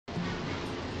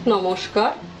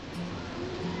নমস্কার,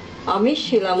 আমি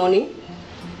শিলামনি।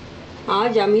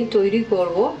 আজ আমি তৈরি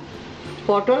করব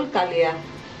পটল কালিয়া।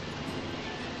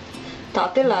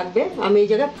 তাতে লাগবে, আমি এই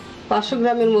জায়গায় 500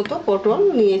 গ্রামের মতো পটল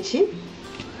নিয়েছি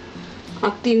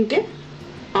আর 3টে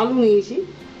আলু নিয়েছি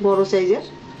বড় সাইজের।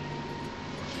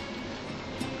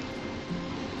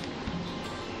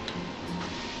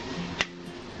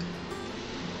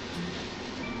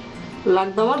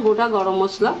 লাগবে আমার গোটা গরম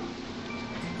মশলা,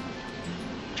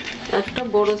 একটা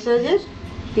বড় সাইজের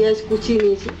পেঁয়াজ কুচি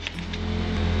নিয়েছি,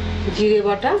 জিরে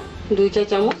বাটা 2 চা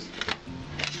চামচ,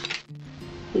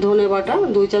 ধনে বাটা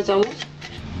 2 চা চামচ,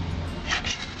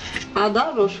 আদা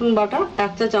রসুন বাটা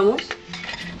 1 চা চামচ,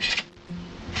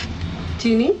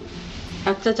 চিনি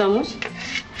 1 চা চামচ,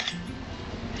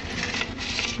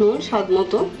 নুন স্বাদ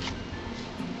মতো,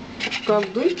 টক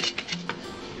দই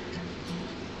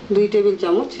 2 টেবিল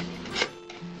চামচ,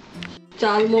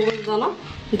 চাল মগজ দানা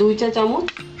 2 চা চামচ,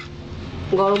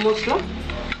 গরম মশলা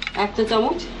 1 চা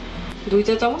চামচ, 2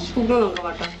 চা চামচ শুকনো লঙ্কা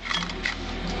বাটা।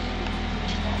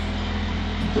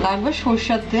 লাগবে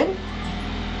সরষের তেল,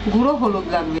 গুঁড়ো হলুদ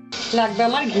লাগবে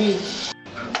আমার ঘি।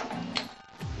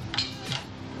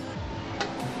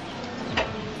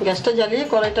 গ্যাসটা জ্বালিয়ে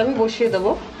কড়াইটা আমি বসিয়ে দেব।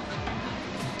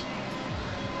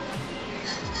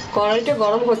 কড়াইটা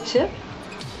গরম হচ্ছে,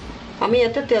 আমি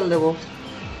এতে তেল দেব।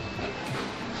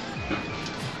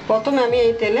 প্রথমে আমি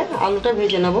এই তেলে আলুটা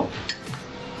ভেজে নেব।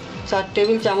 4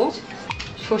 টেবিল চামচ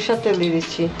সরষের তেল দিয়ে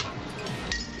দিচ্ছি।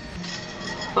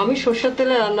 আমি সরষের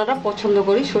তেলে রান্নাটা পছন্দ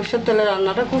করি, সরষের তেলে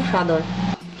রান্নাটা খুব স্বাদ হয়।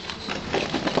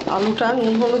 আলুটা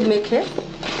নুন হলুদ মেখে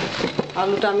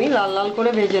আলুটা আমি লাল লাল করে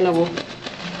ভেজে নেব।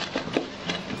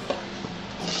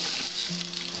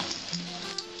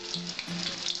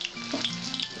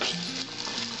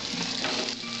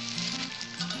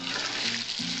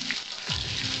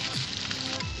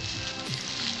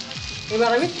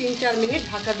 এবার আমি 3-4 মিনিট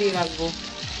ঢাকা দিয়ে রাখবো।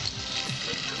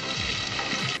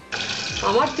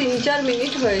 আমার 3-4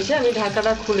 মিনিট হয়েছে, আমি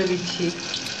ঢাকাটা খুলে দিচ্ছি।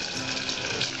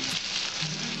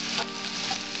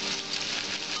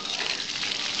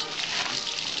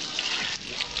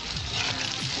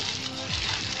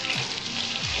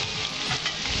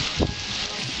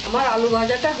 আমার আলু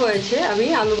ভাজাটা হয়েছে, আমি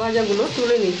আলু ভাজাগুলো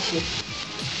তুলে নিচ্ছি।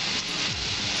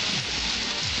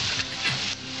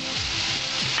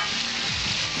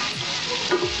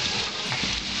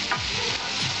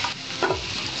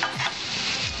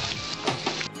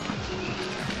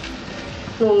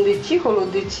 নুন দিচ্ছি, হলুদ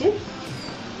দিচ্ছি,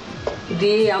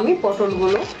 দিয়ে আমি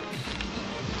পটলগুলো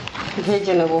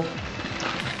ভেজে নেব।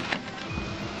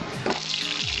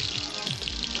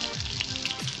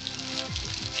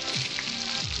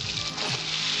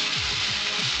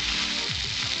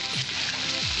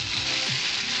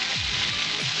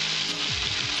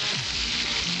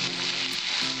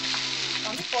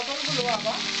 আমি পটলগুলো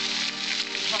আবার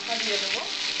ঢাকা দিয়ে দেবো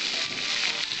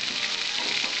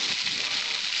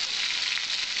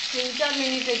 3-4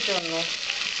 মিনিটের জন্য।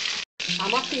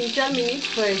 আমার 3-4 মিনিট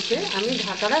হয়েছে, আমি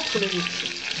ঢাকাটা খুলে দিচ্ছি।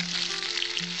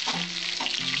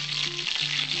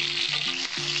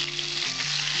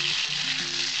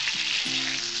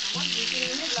 আমার 2-3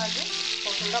 মিনিট লাগে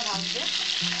পটলটা ভাজতে।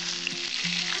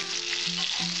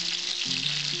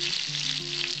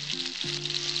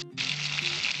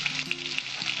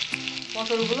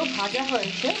 পটলগুলো ভাজা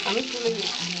হয়েছে, আমি তুলে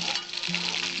দিচ্ছি।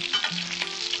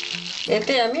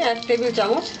 এতে আমি 1 টেবিল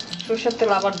চামচ সরষের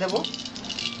তেল আবার দেব।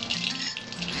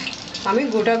 আমি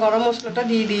গোটা গরম মশলাটা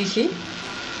দিয়ে দিয়েছি।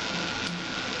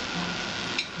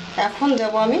 এখন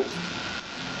দেব আমি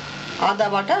আদা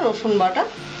বাটা রসুন বাটা,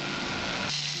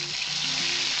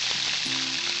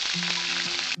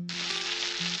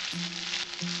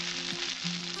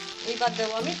 এইবার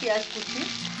দেব আমি পেঁয়াজ কুচি।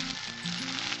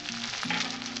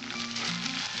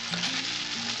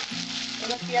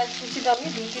 এবার পেঁয়াজ কুচিটা আমি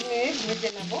 2-3 মিনিট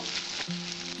ভেজে নেব।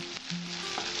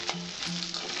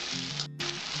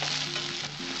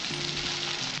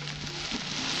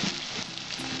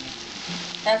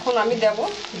 এখন আমি দেব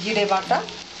জিরে বাটা,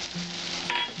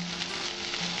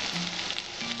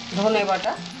 ধনে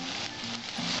বাটা,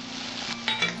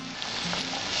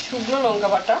 শুকনো লঙ্কা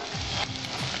বাটা,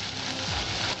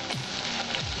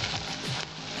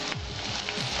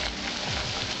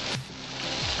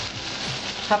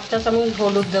 হাফ চা চামচ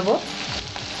হলুদ দেব,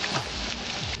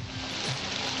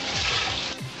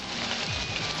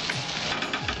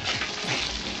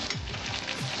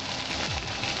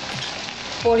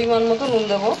 পরিমাণ মতো নুন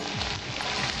দেব,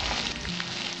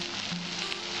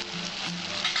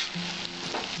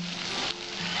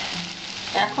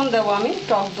 এখন দেব আমি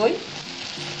টক দই,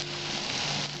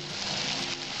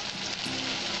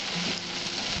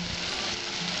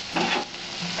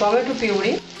 টমেটো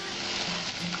পিউরি,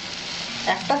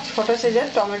 একটা ছোট সাইজের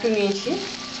টমেটো নিয়েছি,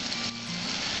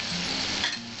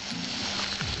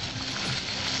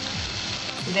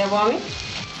 দেব আমি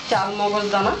চাল মগজ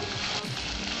দানা,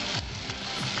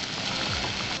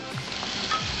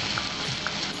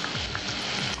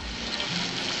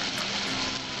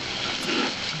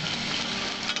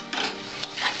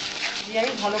 দিয়ে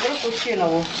আমি ভালো করে কষিয়ে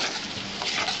নেব।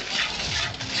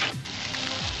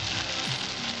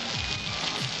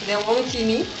 দেব আমি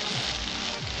চিনি,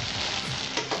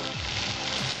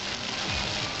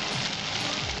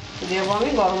 দেব আমি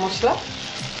গরম মশলা,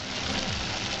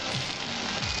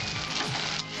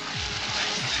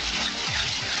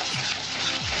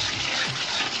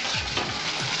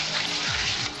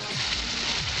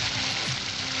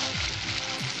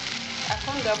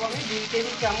 এখন দেব আমি 2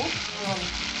 টেবিল চামচ লবণ।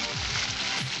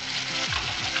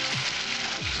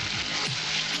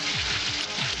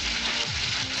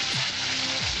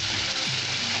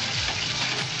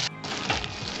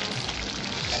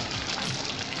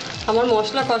 আমার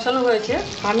মশলা কষানো হয়েছে,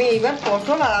 আমি এইবার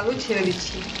পটল আর আলু ছেড়ে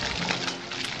দিচ্ছি।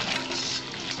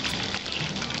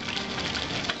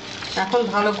 এখন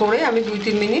ভালো করে আমি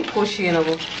 2-3 মিনিট কষিয়ে নেব।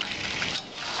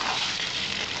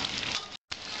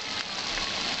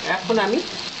 এখন আমি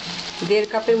 1.5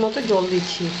 কাপের মতো জল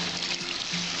দিচ্ছি।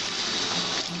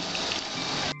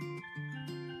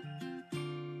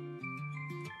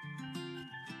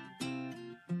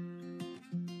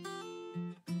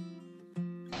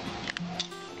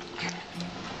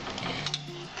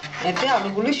 এতে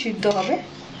আলুগুলো সিদ্ধ হবে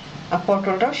আর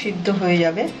পটলটাও সিদ্ধ হয়ে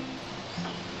যাবে।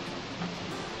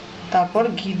 তারপর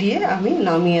ঘি দিয়ে আমি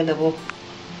নামিয়ে দেব।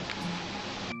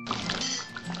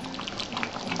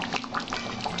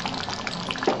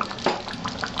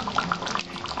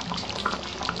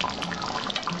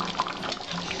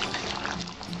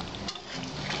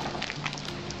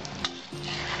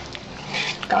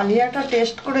 কালিয়াটা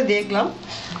টেস্ট করে দেখলাম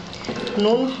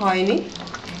নুন হয়নি,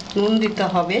 নুন দিতে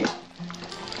হবে।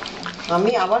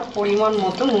 আমি আবার পরিমাণ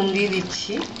মতো নুন দিয়ে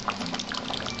দিচ্ছি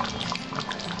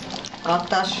আর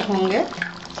তার সঙ্গে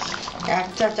 1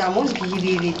 চা চামচ ঘি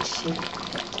দিয়ে দিচ্ছি।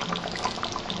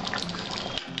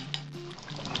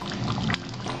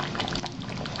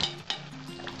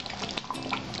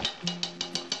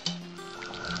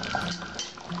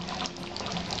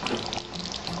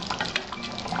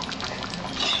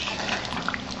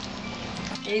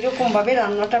 এইরকম ভাবে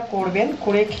রান্নাটা করবেন,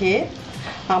 করে খেয়ে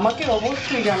আমাকে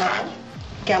অবশ্যই জানাবেন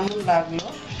কেমন লাগলো।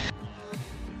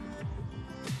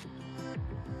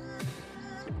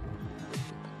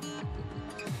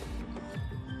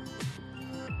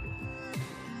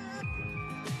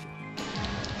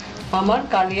 আমার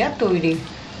কালিয়া তৈরি।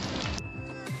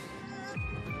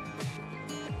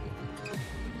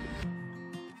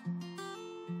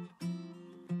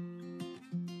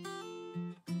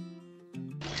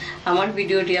 আমার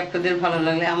ভিডিওটি আপনাদের ভালো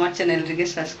লাগলে আমার চ্যানেলটিকে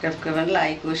সাবস্ক্রাইব করবেন,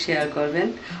 লাইক ও শেয়ার করবেন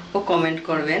ও কমেন্ট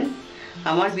করবেন।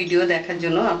 আমার ভিডিও দেখার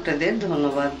জন্য আপনাদের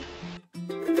ধন্যবাদ।